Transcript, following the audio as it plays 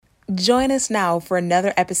Join us now for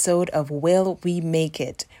another episode of Will We Make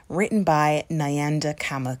It, written by Nyanda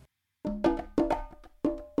Kamak.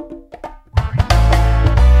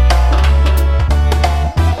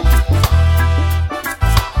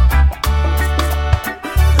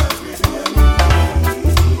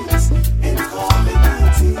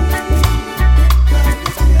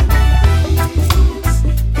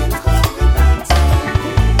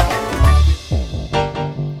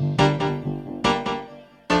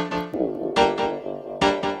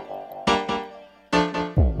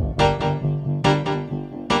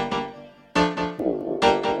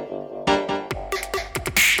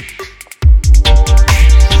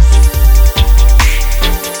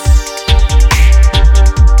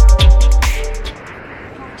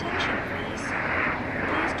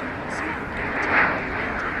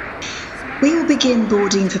 We will begin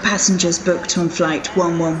boarding for passengers booked on flight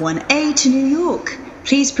 111A to New York.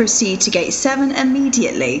 Please proceed to gate 7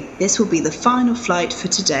 immediately. This will be the final flight for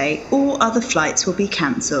today. All other flights will be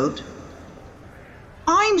cancelled.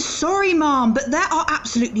 I'm sorry, Mom, but there are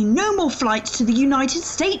absolutely no more flights to the United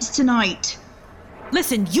States tonight.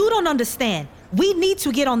 Listen, you don't understand. We need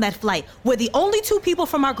to get on that flight. We're the only two people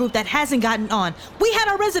from our group that hasn't gotten on. We had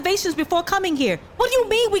our reservations before coming here. What do you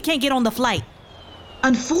mean we can't get on the flight?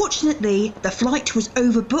 Unfortunately, the flight was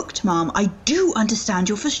overbooked, Mom. I do understand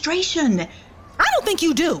your frustration. I don't think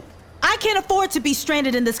you do. I can't afford to be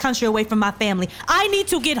stranded in this country away from my family. I need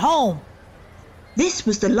to get home. This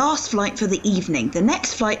was the last flight for the evening. The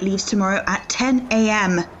next flight leaves tomorrow at 10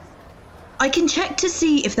 a.m. I can check to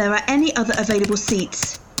see if there are any other available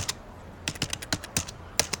seats.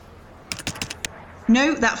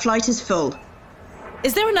 No, that flight is full.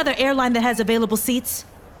 Is there another airline that has available seats?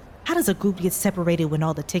 How does a group get separated when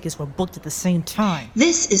all the tickets were booked at the same time?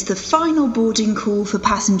 This is the final boarding call for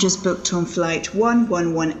passengers booked on flight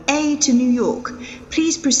 111A to New York.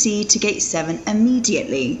 Please proceed to gate 7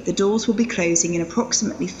 immediately. The doors will be closing in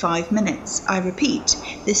approximately 5 minutes. I repeat,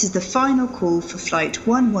 this is the final call for flight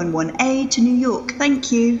 111A to New York.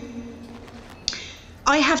 Thank you.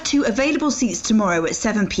 I have 2 available seats tomorrow at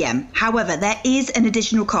 7 p.m. However, there is an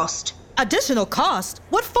additional cost. Additional cost?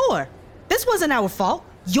 What for? This wasn't our fault.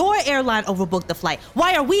 Your airline overbooked the flight.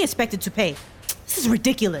 Why are we expected to pay? This is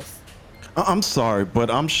ridiculous. I'm sorry,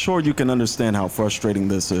 but I'm sure you can understand how frustrating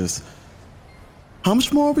this is. How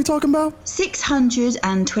much more are we talking about?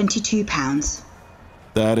 £622.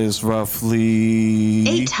 That is roughly...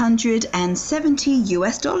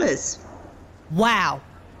 $870. Wow.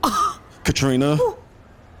 Katrina,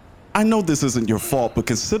 I know this isn't your fault, but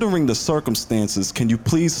considering the circumstances, can you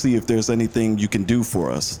please see if there's anything you can do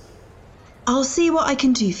for us? I'll see what I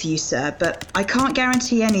can do for you, sir, but I can't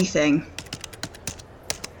guarantee anything.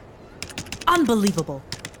 Unbelievable.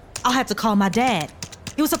 I'll have to call my dad.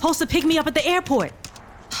 He was supposed to pick me up at the airport.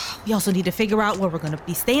 We also need to figure out where we're going to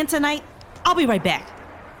be staying tonight. I'll be right back.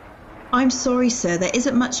 I'm sorry, sir. There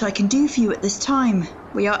isn't much I can do for you at this time.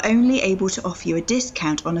 We are only able to offer you a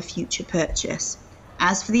discount on a future purchase.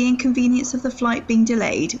 As for the inconvenience of the flight being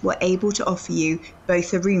delayed, we're able to offer you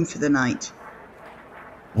both a room for the night.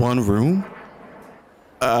 1 room?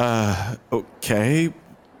 Okay.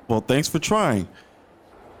 Well, thanks for trying.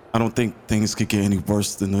 I don't think things could get any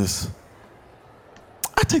worse than this.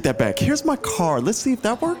 I take that back. Here's my card. Let's see if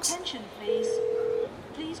that works. Attention, please.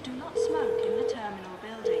 Please do not smoke in the terminal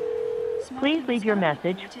building. Please leave your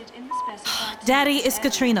message. Daddy, it's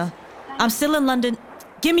Katrina. I'm still in London.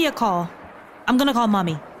 Give me a call. I'm gonna call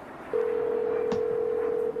Mommy.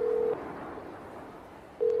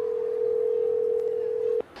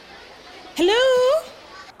 Hello?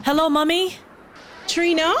 Hello, Mommy?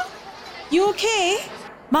 Trina? You okay?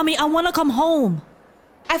 Mommy, I wanna come home.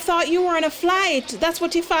 I thought you were on a flight. That's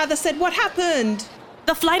what your father said. What happened?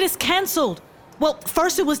 The flight is canceled. Well,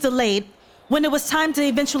 first it was delayed. When it was time to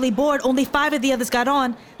eventually board, only 5 of the others got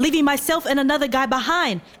on, leaving myself and another guy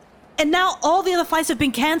behind. And now all the other flights have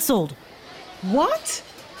been canceled. What?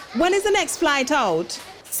 When is the next flight out?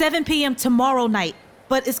 7 p.m. tomorrow night,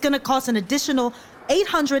 but it's gonna cost an additional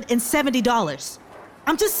 $870.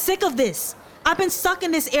 I'm just sick of this. I've been stuck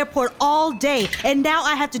in this airport all day, and now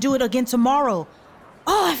I have to do it again tomorrow.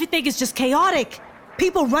 Oh, everything is just chaotic.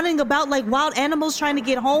 People running about like wild animals trying to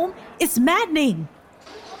get home. It's maddening.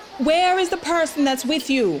 Where is the person that's with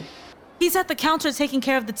you? He's at the counter taking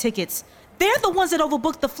care of the tickets. They're the ones that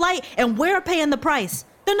overbooked the flight, and we're paying the price.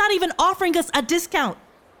 They're not even offering us a discount.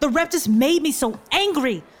 The rep just made me so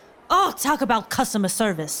angry. Oh, talk about customer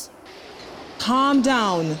service. Calm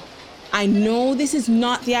down. I know this is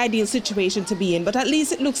not the ideal situation to be in, but at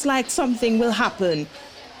least it looks like something will happen.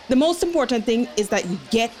 The most important thing is that you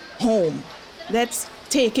get home. Let's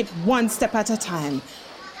take it one step at a time.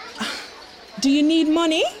 Do you need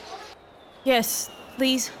money? Yes,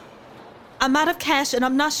 please. I'm out of cash and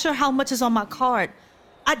I'm not sure how much is on my card.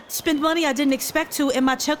 I spent money I didn't expect to, and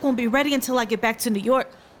my check won't be ready until I get back to New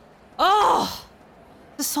York. Oh,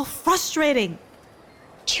 it's so frustrating.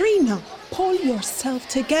 Trina, pull yourself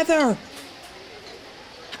together.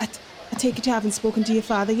 I take it you haven't spoken to your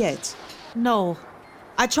father yet? No.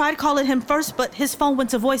 I tried calling him first, but his phone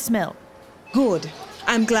went to voicemail. Good.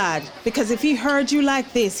 I'm glad, because if he heard you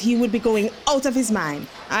like this, he would be going out of his mind.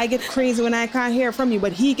 I get crazy when I can't hear from you,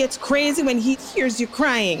 but he gets crazy when he hears you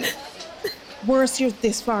crying. Worse, you're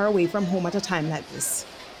this far away from home at a time like this.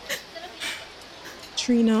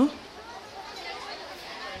 Trina,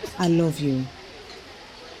 I love you.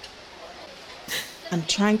 I'm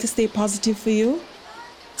trying to stay positive for you,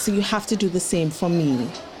 so you have to do the same for me.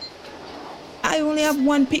 I only have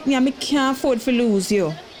one pick-me and I can't afford to lose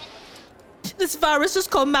you. This virus just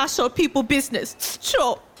gonna mash up people's business.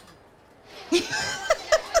 Sure.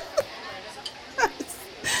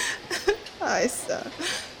 Hi, sir.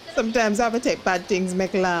 Sometimes I would take bad things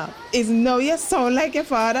make laugh. Is no, you sound like your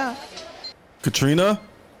father. Katrina?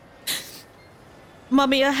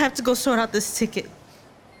 Mommy, I have to go sort out this ticket.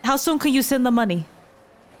 How soon can you send the money?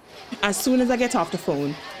 As soon as I get off the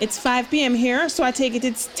phone. It's 5 p.m. here, so I take it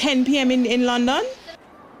it's 10 p.m. in London?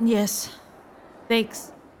 Yes.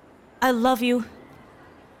 Thanks. I love you.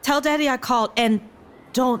 Tell Daddy I called, and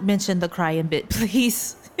don't mention the crying bit,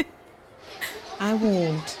 please. I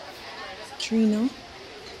won't. Trina,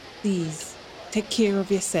 please, take care of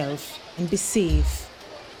yourself and be safe.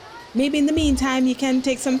 Maybe in the meantime, you can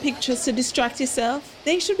take some pictures to distract yourself.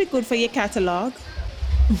 They should be good for your catalog.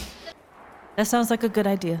 That sounds like a good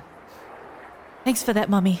idea. Thanks for that,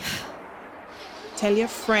 Mommy. Tell your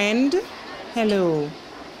friend hello.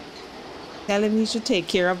 Tell him he should take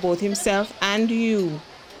care of both himself and you.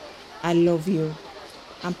 I love you.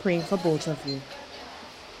 I'm praying for both of you.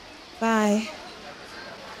 Bye.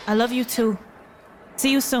 I love you too.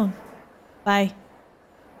 See you soon. Bye.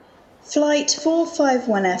 Flight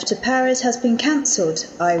 451F to Paris has been cancelled.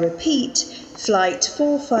 I repeat, Flight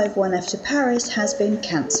 451F to Paris has been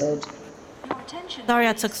cancelled. Sorry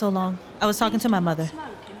I took so long. I was talking to my mother.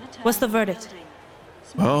 What's the verdict?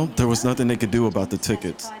 Well, there was nothing they could do about the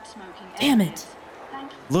tickets. Damn it.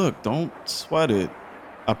 Look, don't sweat it.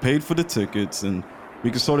 I paid for the tickets, and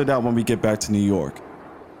we can sort it out when we get back to New York.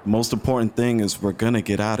 The most important thing is we're gonna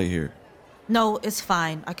get out of here. No, it's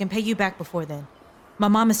fine. I can pay you back before then. My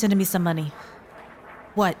mom is sending me some money.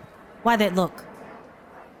 What? Why that look?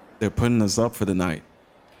 They're putting us up for the night.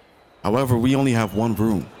 However, we only have one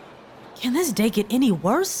room. Can this day get any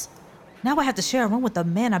worse? Now I have to share a room with a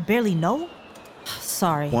man I barely know?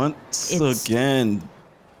 Sorry. Once again,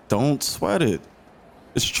 don't sweat it.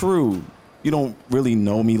 It's true. You don't really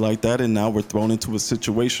know me like that, and now we're thrown into a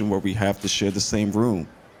situation where we have to share the same room.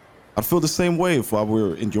 I'd feel the same way if I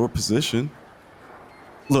were in your position.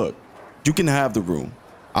 Look, you can have the room.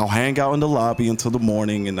 I'll hang out in the lobby until the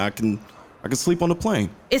morning, and I can sleep on the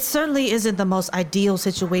plane. It certainly isn't the most ideal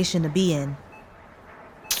situation to be in.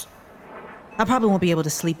 I probably won't be able to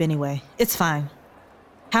sleep anyway. It's fine.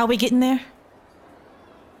 How are we getting there?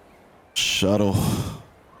 Shuttle.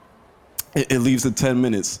 It leaves in 10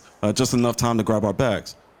 minutes. Just enough time to grab our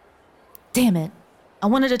bags. Damn it. I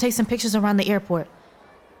wanted to take some pictures around the airport.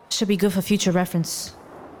 Should be good for future reference.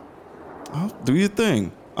 Oh, do your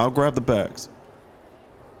thing. I'll grab the bags.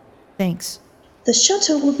 Thanks. The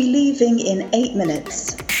shuttle will be leaving in 8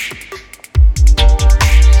 minutes.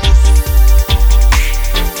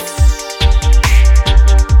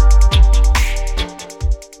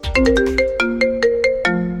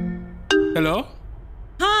 Hello?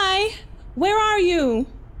 Hi, where are you?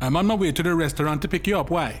 I'm on my way to the restaurant to pick you up.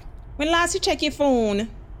 Why? When last you check your phone?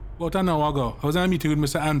 About an hour ago. I was in a meeting with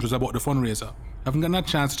Mr. Andrews about the fundraiser. Haven't gotten a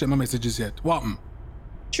chance to check my messages yet. What happened?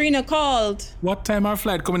 Trina called. What time our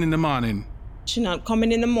flight coming in the morning? She not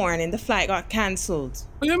coming in the morning. The flight got cancelled.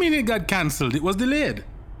 What do you mean it got cancelled? It was delayed.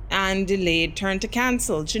 And delayed turned to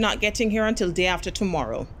cancelled. She not getting here until day after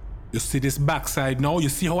tomorrow. You see this backside now? You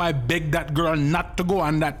see how I begged that girl not to go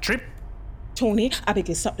on that trip? Tony, I beg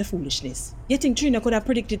you stop the foolishness. You think Trina could have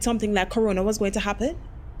predicted something like Corona was going to happen?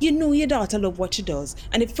 You know your daughter loves what she does.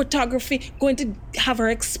 And if photography going to have her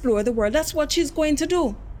explore the world, that's what she's going to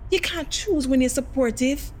do. You can't choose when you're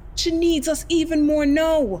supportive. She needs us even more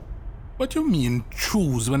now. What you mean,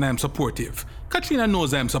 choose when I'm supportive? Katrina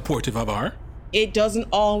knows I'm supportive of her. It doesn't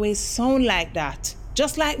always sound like that.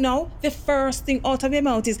 Just like now, the first thing out of your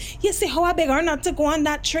mouth is, you see how I beg her not to go on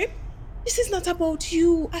that trip? This is not about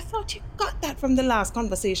you. I thought you got that from the last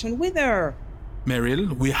conversation with her.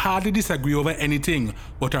 Meryl, we hardly disagree over anything,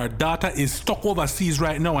 but our daughter is stuck overseas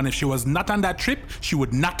right now, and if she was not on that trip, she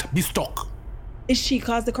would not be stuck. Is she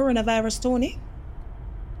caused the coronavirus, Tony?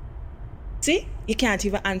 See? You can't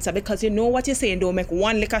even answer because you know what you're saying don't make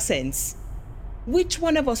one lick of sense. Which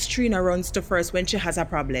one of us Trina runs to first when she has a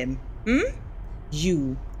problem?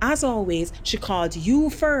 You. As always, she called you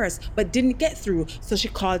first, but didn't get through, so she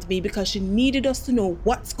called me because she needed us to know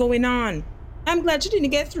what's going on. I'm glad she didn't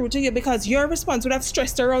get through to you because your response would have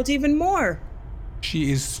stressed her out even more.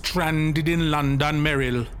 She is stranded in London,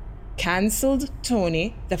 Meryl. Cancelled,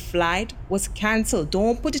 Tony. The flight was cancelled.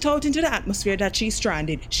 Don't put it out into the atmosphere that she's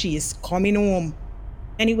stranded. She is coming home.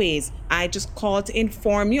 Anyways, I just called to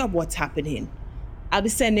inform you of what's happening. I'll be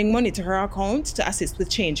sending money to her account to assist with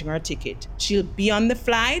changing her ticket. She'll be on the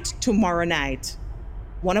flight tomorrow night.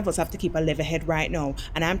 One of us have to keep a level head right now,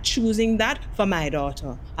 and I'm choosing that for my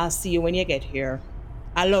daughter. I'll see you when you get here.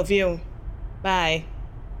 I love you. Bye.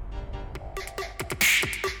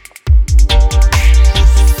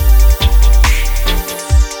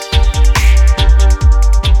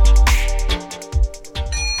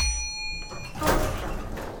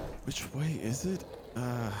 Which way is it?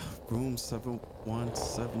 Room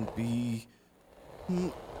 717B.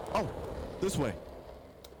 Oh, this way.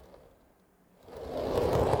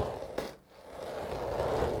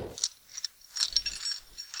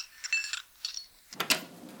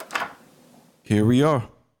 Here we are.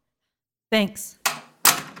 Thanks.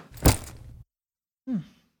 At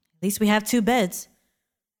least we have 2 beds.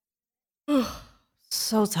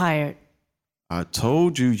 So tired. I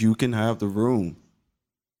told you you can have the room.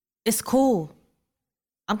 It's cool.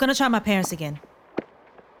 I'm gonna try my parents again.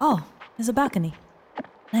 Oh, there's a balcony.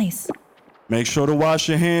 Nice. Make sure to wash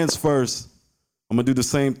your hands first. I'm gonna do the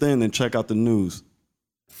same thing and check out the news.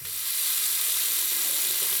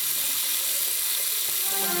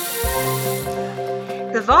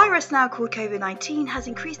 The virus, now called COVID-19, has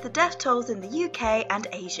increased the death tolls in the UK and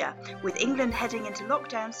Asia, with England heading into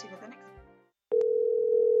lockdown sooner than expected.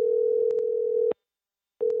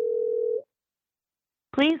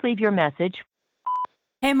 Please leave your message.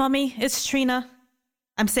 Hey, Mommy, it's Trina.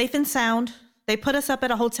 I'm safe and sound. They put us up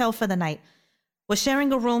at a hotel for the night. We're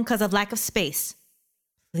sharing a room because of lack of space.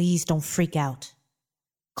 Please don't freak out.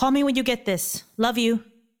 Call me when you get this. Love you.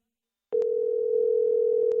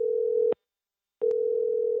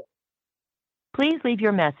 Please leave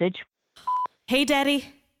your message. Hey, Daddy.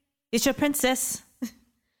 It's your princess.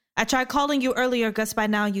 I tried calling you earlier, Gus. By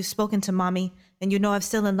now you've spoken to Mommy, and you know I'm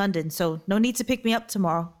still in London, so no need to pick me up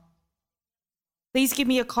tomorrow. Please give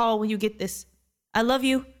me a call when you get this. I love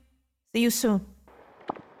you. See you soon.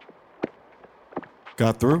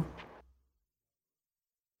 Got through?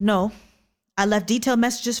 No. I left detailed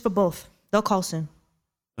messages for both. They'll call soon.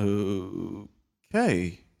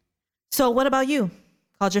 Okay. So what about you?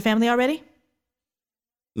 Called your family already?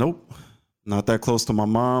 Nope. Not that close to my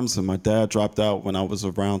mom's, and my dad dropped out when I was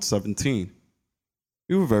around 17.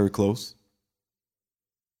 We were very close.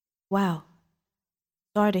 Wow.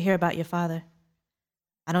 Sorry to hear about your father.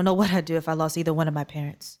 I don't know what I'd do if I lost either one of my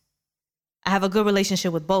parents. I have a good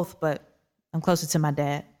relationship with both, but I'm closer to my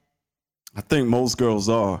dad. I think most girls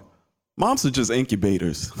are. Moms are just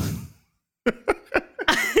incubators.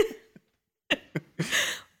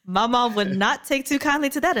 My mom would not take too kindly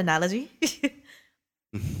to that analogy.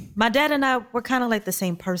 My dad and I were kind of like the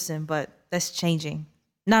same person, but that's changing.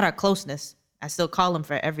 Not our closeness. I still call him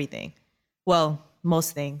for everything. Well,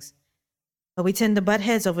 most things. But we tend to butt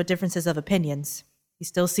heads over differences of opinions. He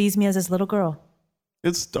still sees me as his little girl.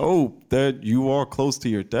 It's dope that you are close to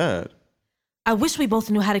your dad. I wish we both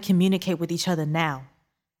knew how to communicate with each other now.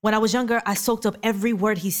 When I was younger, I soaked up every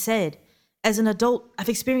word he said. As an adult, I've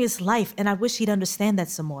experienced life, and I wish he'd understand that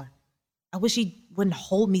some more. I wish he wouldn't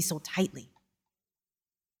hold me so tightly.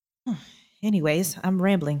 Anyways, I'm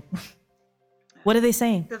rambling. What are they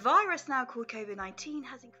saying? The virus, now called COVID-19,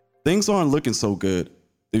 has increased. Things aren't looking so good.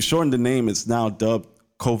 They've shortened the name. It's now dubbed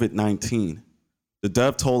COVID-19. The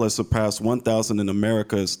death toll has surpassed 1,000 in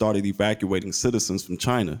America and started evacuating citizens from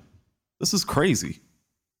China. This is crazy.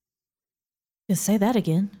 Just say that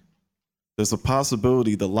again. There's a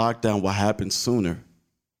possibility the lockdown will happen sooner.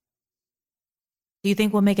 Do you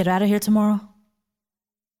think we'll make it out of here tomorrow?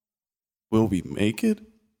 Will we make it?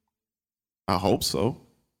 I hope so.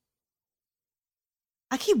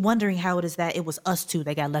 I keep wondering how it is that it was us two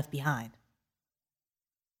that got left behind.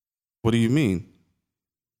 What do you mean?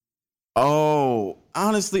 Oh,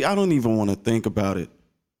 honestly, I don't even want to think about it.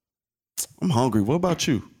 I'm hungry. What about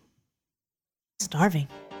you? Starving.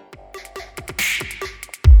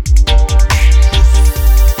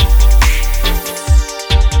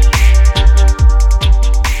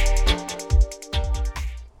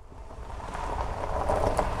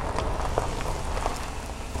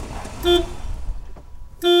 Good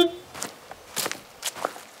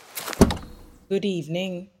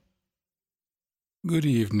evening. Good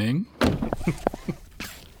evening.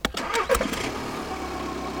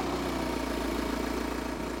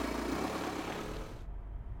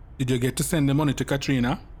 Did you get to send the money to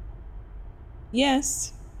Katrina?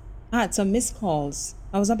 Yes, I had some missed calls.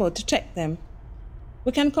 I was about to check them.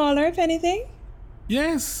 We can call her if anything?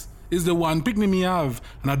 Yes, it's the one picnic me have,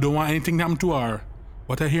 and I don't want anything to happen to her.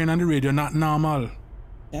 What I hearing on the radio not normal.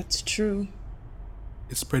 That's true.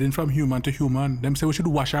 It's spreading from human to human. Them say we should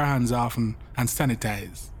wash our hands often and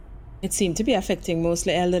sanitize. It seemed to be affecting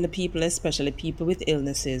mostly elderly people, especially people with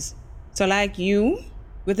illnesses. So like you,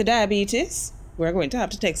 with the diabetes, we're going to have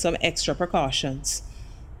to take some extra precautions.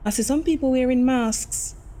 I see some people wearing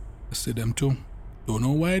masks. I see them too. Don't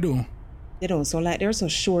know why though. They don't sound like they're so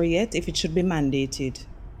sure yet if it should be mandated.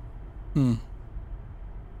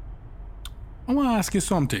 I want to ask you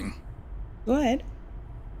something. Go ahead.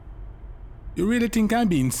 You really think I'm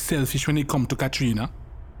being selfish when it comes to Katrina?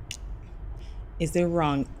 Is the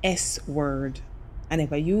wrong S word. I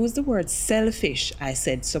never used the word selfish. I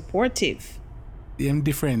said supportive. Same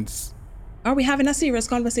difference. Are we having a serious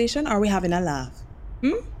conversation or are we having a laugh?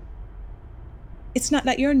 It's not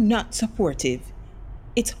that you're not supportive.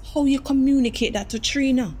 It's how you communicate that to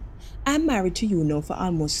Trina. I'm married to you now for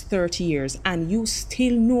almost 30 years and you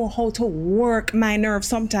still know how to work my nerves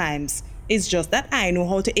sometimes. It's just that I know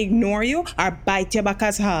how to ignore you or bite your back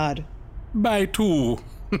as hard. Bite who?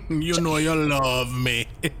 You know you love me.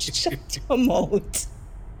 Shut your mouth.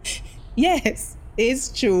 Yes, it's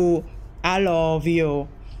true. I love you.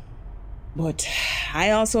 But I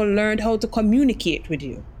also learned how to communicate with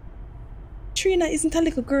you. Trina isn't a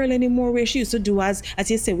little girl anymore where she used to do as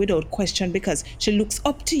you say without question because she looks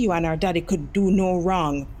up to you and her daddy could do no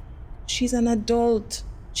wrong. She's an adult.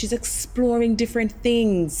 She's exploring different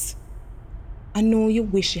things. I know you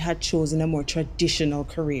wish you had chosen a more traditional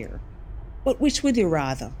career. But which would you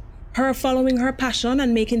rather? Her following her passion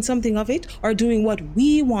and making something of it, or doing what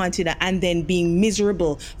we wanted and then being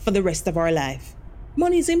miserable for the rest of our life?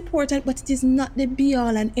 Money is important, but it is not the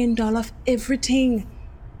be-all and end-all of everything.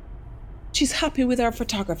 She's happy with her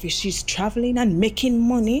photography. She's traveling and making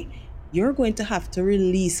money. You're going to have to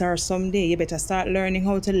release her someday. You better start learning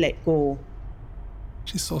how to let go.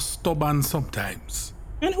 She's so stubborn sometimes.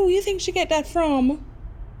 And who you think she get that from?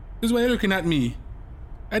 This is why you're looking at me.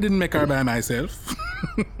 I didn't make her by myself.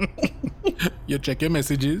 You check your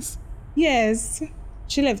messages? Yes.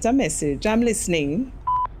 She left a message. I'm listening.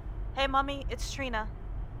 Hey, Mommy, it's Trina.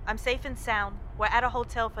 I'm safe and sound. We're at a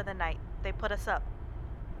hotel for the night. They put us up.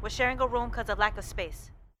 We're sharing a room because of lack of space.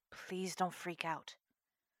 Please don't freak out.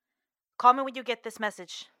 Call me when you get this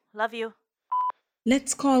message. Love you.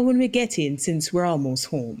 Let's call when we get in since we're almost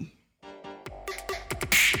home.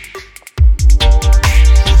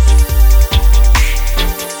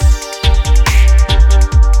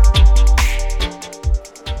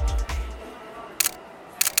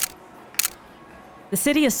 The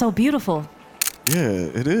city is so beautiful. Yeah,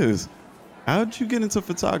 it is. How'd you get into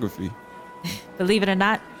photography? Believe it or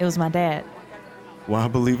not, it was my dad. Why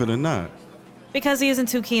believe it or not? Because he isn't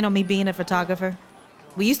too keen on me being a photographer.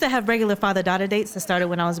 We used to have regular father-daughter dates that started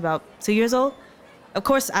when I was about 2 years old. Of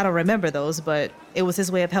course, I don't remember those, but it was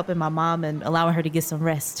his way of helping my mom and allowing her to get some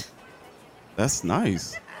rest. That's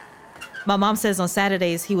nice. My mom says on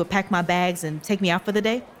Saturdays he would pack my bags and take me out for the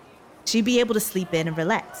day. She'd be able to sleep in and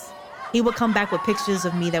relax. He would come back with pictures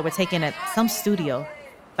of me that were taken at some studio.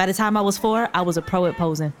 By the time I was 4, I was a pro at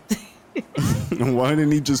posing. Why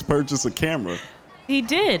didn't he just purchase a camera? He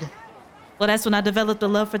did. Well, that's when I developed a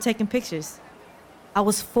love for taking pictures. I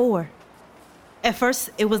was 4. At first,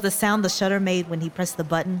 it was the sound the shutter made when he pressed the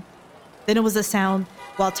button. Then it was the sound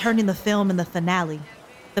while turning the film in the finale.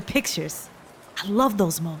 The pictures. I love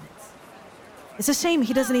those moments. It's a shame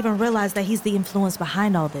he doesn't even realize that he's the influence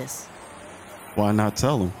behind all this. Why not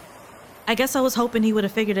tell him? I guess I was hoping he would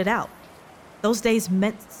have figured it out. Those days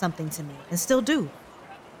meant something to me, and still do.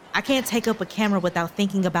 I can't take up a camera without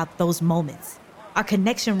thinking about those moments. Our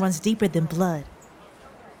connection runs deeper than blood.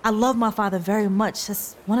 I love my father very much.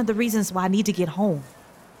 That's one of the reasons why I need to get home.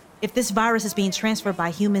 If this virus is being transferred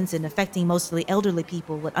by humans and affecting mostly elderly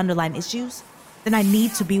people with underlying issues, then I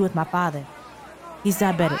need to be with my father. He's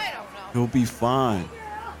diabetic. He'll be fine.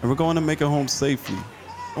 And we're going to make it home safely.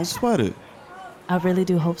 Don't sweat it. I really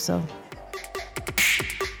do hope so.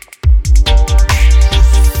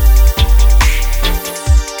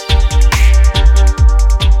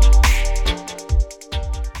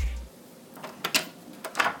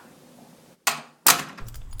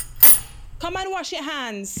 Come and wash your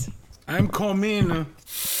hands. I'm coming.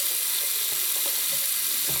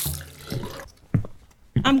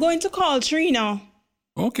 I'm going to call Trina.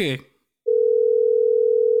 Okay.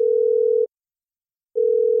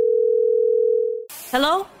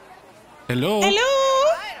 Hello? Hello?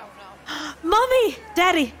 Hello? Mommy!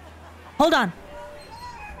 Daddy! Hold on.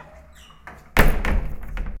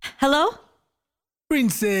 Hello?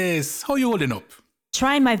 Princess, how you holding up?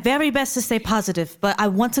 Trying my very best to stay positive, but I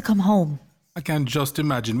want to come home. I can just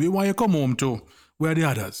imagine. Where want you come home to? Where are the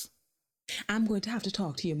others? I'm going to have to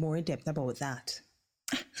talk to you more in depth about that.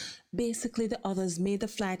 Basically, the others made the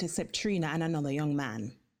flight except Trina and another young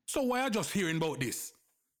man. So why are you just hearing about this?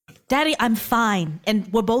 Daddy, I'm fine,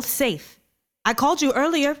 and we're both safe. I called you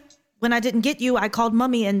earlier. When I didn't get you, I called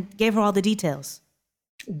Mummy and gave her all the details.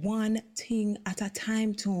 One thing at a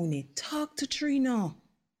time, Tony. Talk to Trina.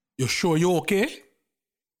 You sure you're okay?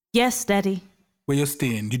 Yes, Daddy. Where you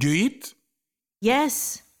staying? Did you eat?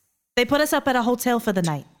 Yes. They put us up at a hotel for the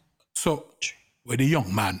night. So, where the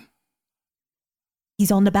young man?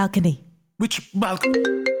 He's on the balcony. Which balcony?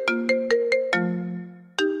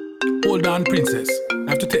 Hold on, Princess. I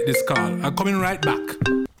have to take this call. I'm coming right back.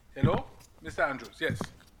 Hello? Mr. Andrews, yes.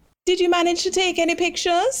 Did you manage to take any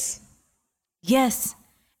pictures? Yes.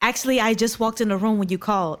 Actually, I just walked in the room when you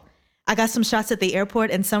called. I got some shots at the airport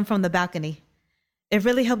and some from the balcony. It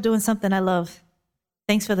really helped doing something I love.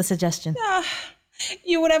 Thanks for the suggestion.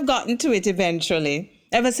 You would have gotten to it eventually.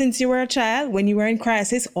 Ever since you were a child, when you were in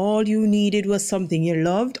crisis, all you needed was something you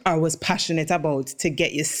loved or was passionate about to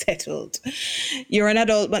get you settled. You're an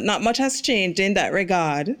adult, but not much has changed in that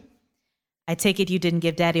regard. I take it you didn't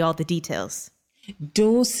give Daddy all the details.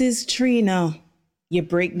 Doses, Trina. You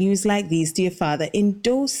break news like these to your father in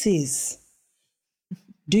doses.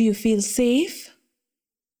 Do you feel safe?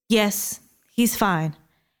 Yes, he's fine.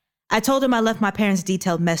 I told him I left my parents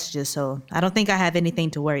detailed messages, so I don't think I have anything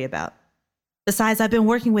to worry about. Besides, I've been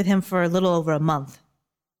working with him for a little over a month.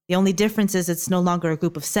 The only difference is it's no longer a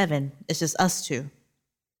group of 7, it's just us 2.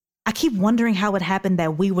 I keep wondering how it happened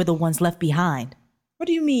that we were the ones left behind. What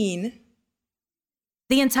do you mean?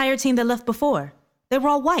 The entire team that left before. They were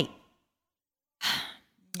all white.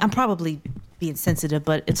 I'm probably being sensitive,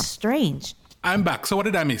 but it's strange. I'm back. So what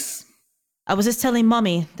did I miss? I was just telling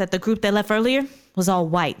Mummy that the group that left earlier was all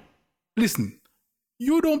white. Listen,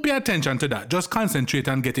 you don't pay attention to that. Just concentrate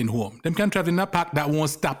on getting home. Them can travel in a pack that won't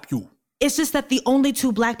stop you. It's just that the only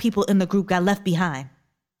 2 black people in the group got left behind.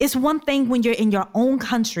 It's one thing when you're in your own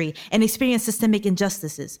country and experience systemic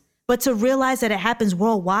injustices, but to realize that it happens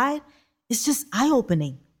worldwide, it's just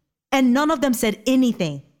eye-opening. And none of them said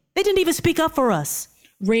anything. They didn't even speak up for us.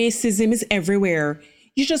 Racism is everywhere.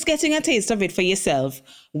 You're just getting a taste of it for yourself.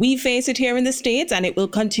 We face it here in the States, and it will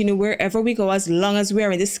continue wherever we go as long as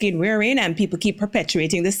we're in the skin we're in and people keep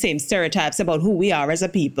perpetuating the same stereotypes about who we are as a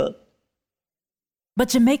people. But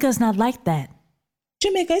Jamaica's not like that.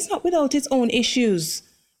 Jamaica is not without its own issues.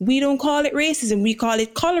 We don't call it racism, we call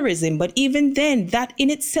it colorism. But even then, that in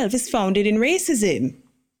itself is founded in racism.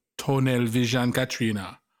 Tunnel vision,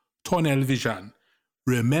 Katrina. Tunnel vision.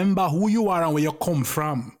 Remember who you are and where you come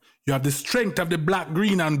from. You have the strength of the black,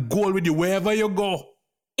 green, and gold with you wherever you go.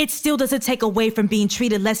 It still doesn't take away from being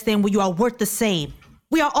treated less than when you are worth the same.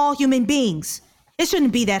 We are all human beings. It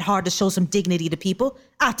shouldn't be that hard to show some dignity to people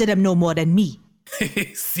after them know more than me.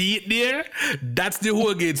 See it there? That's the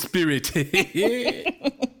whole gate spirit.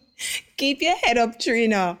 Keep your head up,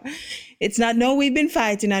 Trina. It's not now we've been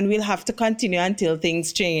fighting and we'll have to continue until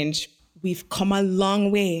things change. We've come a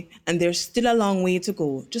long way and there's still a long way to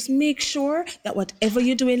go. Just make sure that whatever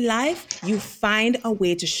you do in life, you find a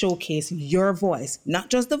way to showcase your voice,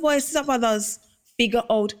 not just the voices of others. Figure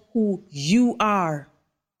out who you are.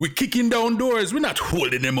 We're kicking down doors. We're not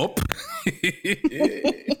holding them up.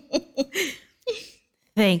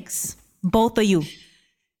 Thanks, both of you.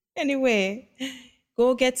 Anyway,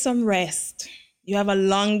 go get some rest. You have a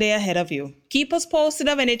long day ahead of you. Keep us posted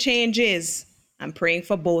of any changes. I'm praying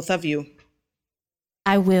for both of you.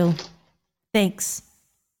 I will. Thanks.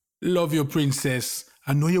 Love you, princess.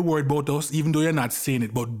 I know you're worried about us, even though you're not saying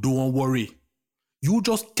it, but don't worry. You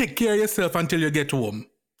just take care of yourself until you get home.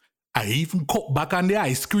 I even cut back on the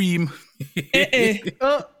ice cream.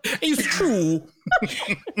 It's true.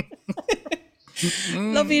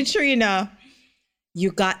 Love you, Trina.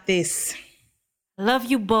 You got this. Love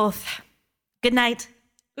you both. Good night.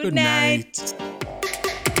 Good night.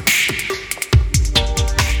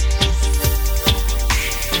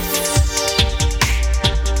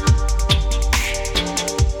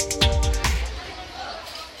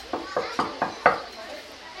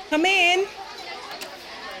 Come in.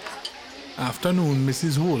 Afternoon,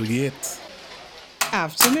 Mrs. Holgate.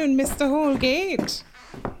 Afternoon, Mr. Holgate.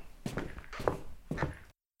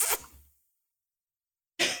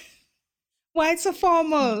 Why it's so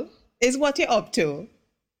formal? Is what you're up to?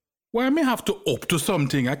 Why me have to up to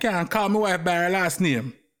something? I can't call my wife by her last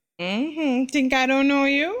name. Think I don't know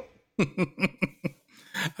you?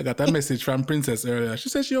 I got a message from Princess earlier. She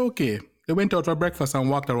said she okay. They went out for breakfast and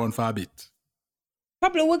walked around for a bit.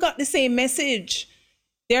 Pablo, we got the same message.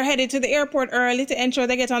 They're headed to the airport early to ensure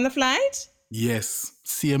they get on the flight? Yes,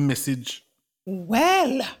 same message.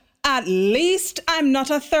 Well, at least I'm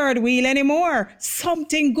not a third wheel anymore.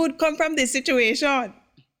 Something good come from this situation.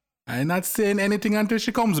 I'm not saying anything until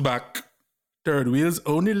she comes back. Third wheels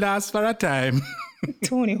only last for a time.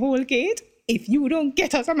 Tony Holgate, if you don't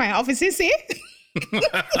get out of my office, you see?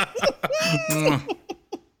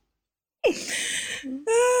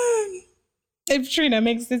 If Trina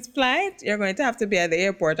makes this flight, you're going to have to be at the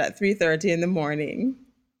airport at 3:30 in the morning.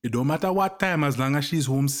 It don't matter what time as long as she's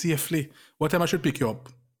home safely. What time I should pick you up?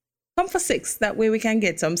 Come for 6, that way we can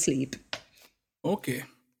get some sleep. Okay.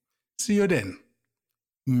 See you then,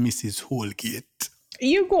 Mrs. Holgate.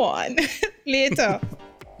 You go on. Later.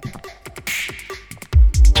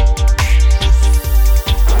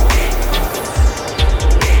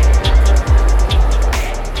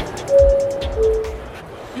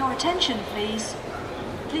 Your attention, please.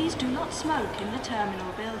 Please do not smoke in the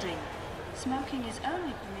terminal building. Smoking is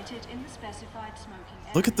only permitted in the specified smoking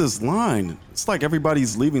area. Look at this line. It's like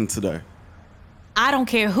everybody's leaving today. I don't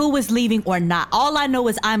care who is leaving or not. All I know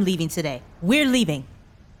is I'm leaving today. We're leaving.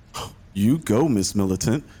 You go, Miss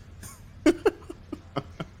Militant.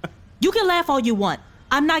 You can laugh all you want.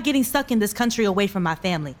 I'm not getting stuck in this country away from my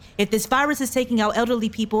family. If this virus is taking out elderly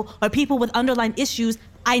people or people with underlying issues,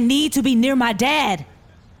 I need to be near my dad.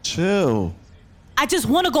 Chill. I just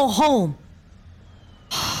want to go home.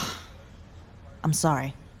 I'm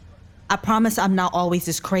sorry. I promise I'm not always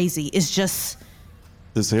this crazy. It's just...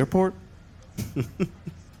 This airport?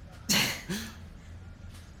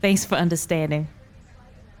 Thanks for understanding.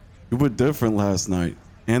 You were different last night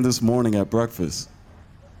and this morning at breakfast.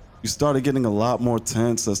 You started getting a lot more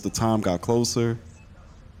tense as the time got closer.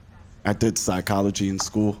 I did psychology in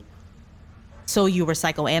school. So you were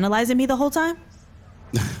psychoanalyzing me the whole time?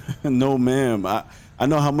 No, ma'am. I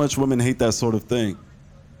know how much women hate that sort of thing.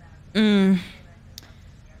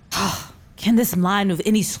 Can this line move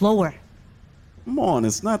any slower? Come on,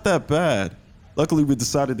 it's not that bad. Luckily, we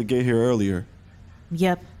decided to get here earlier.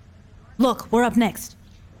 Yep. Look, we're up next.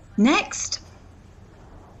 Next,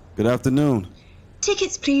 Good afternoon.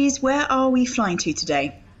 tickets please. Where are we flying to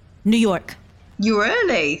today? New York. You're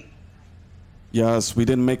early. Yes, we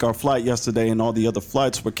didn't make our flight yesterday and all the other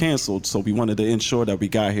flights were canceled, so we wanted to ensure that we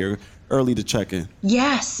got here early to check in.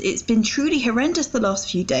 Yes, it's been truly horrendous the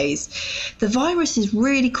last few days. The virus is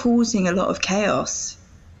really causing a lot of chaos.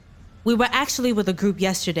 We were actually with a group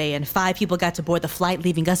yesterday and 5 people got to board the flight,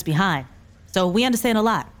 leaving us behind. So we understand a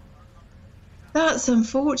lot. That's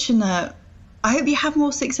unfortunate. I hope you have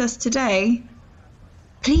more success today.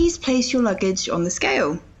 Please place your luggage on the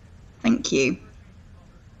scale. Thank you.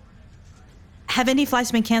 Have any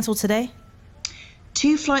flights been canceled today?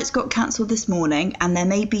 2 flights got cancelled this morning, and there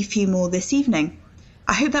may be a few more this evening.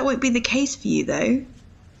 I hope that won't be the case for you, though.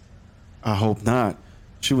 I hope not.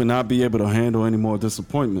 She would not be able to handle any more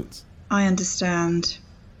disappointments. I understand.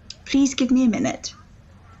 Please give me a minute.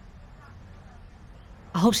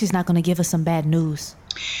 I hope she's not going to give us some bad news.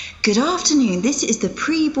 Good afternoon. This is the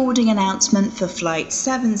pre-boarding announcement for Flight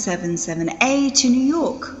 777A to New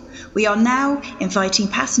York. We are now inviting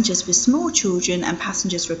passengers with small children and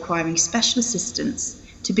passengers requiring special assistance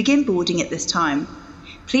to begin boarding at this time.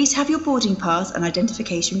 Please have your boarding pass and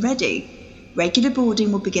identification ready. Regular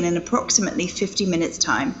boarding will begin in approximately 50 minutes'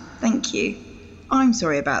 time. Thank you. I'm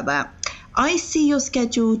sorry about that. I see you're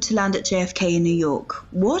scheduled to land at JFK in New York.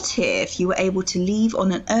 What if you were able to leave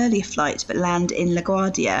on an earlier flight but land in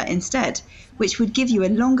LaGuardia instead, which would give you a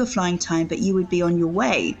longer flying time but you would be on your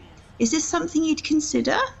way? Is this something you'd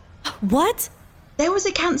consider? What? There was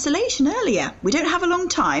a cancellation earlier. We don't have a long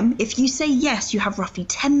time. If you say yes, you have roughly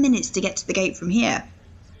 10 minutes to get to the gate from here.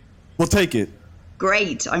 We'll take it.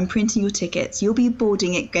 Great, I'm printing your tickets. You'll be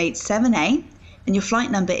boarding at gate 7A and your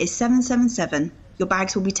flight number is 777. Your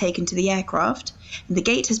bags will be taken to the aircraft and the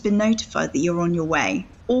gate has been notified that you're on your way.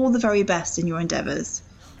 All the very best in your endeavours.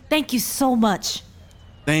 Thank you so much.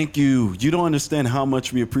 Thank you. You don't understand how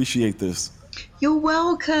much we appreciate this. You're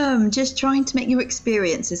welcome. Just trying to make your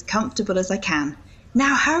experience as comfortable as I can.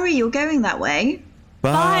 Now hurry, you're going that way.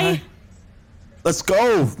 Bye. Let's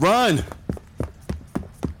go. Run.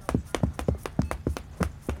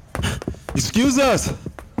 Excuse us.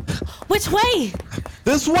 Which way?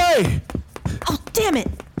 This way. Oh, damn it.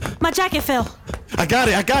 My jacket fell. I got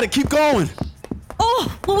it. Keep going.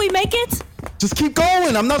 Oh, will we make it? Just keep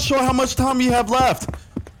going. I'm not sure how much time you have left.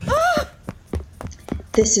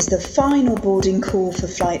 This is the final boarding call for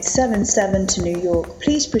Flight 77 to New York.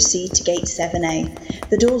 Please proceed to Gate 7A.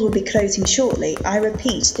 The doors will be closing shortly. I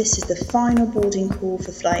repeat, this is the final boarding call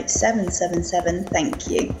for Flight 777. Thank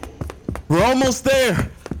you. We're almost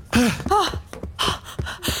there.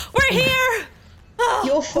 We're here!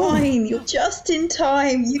 You're fine. You're just in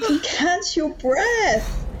time. You can catch your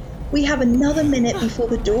breath. We have another minute before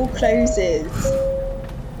the door closes.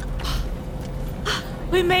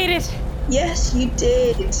 We made it. Yes, you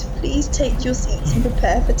did. Please take your seats and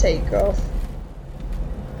prepare for takeoff.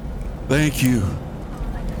 Thank you.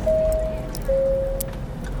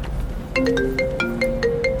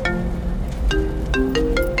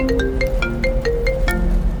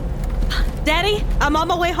 Daddy, I'm on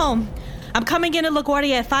my way home. I'm coming in at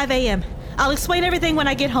LaGuardia at 5 a.m. I'll explain everything when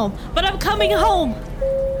I get home, but I'm coming home.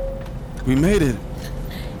 We made it.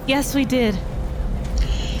 Yes, we did.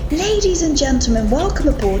 Ladies and gentlemen, welcome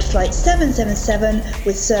aboard Flight 777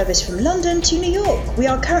 with service from London to New York. We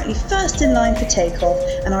are currently first in line for takeoff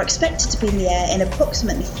and are expected to be in the air in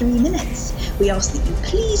approximately 3 minutes. We ask that you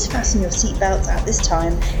please fasten your seatbelts at this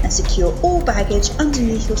time and secure all baggage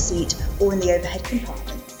underneath your seat or in the overhead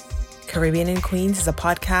compartments. Caribbean in Queens is a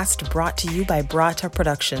podcast brought to you by Brata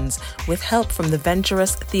Productions with help from the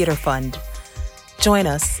Venturous Theatre Fund. Join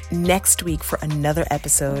us next week for another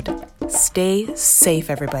episode. Stay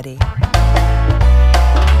safe, everybody.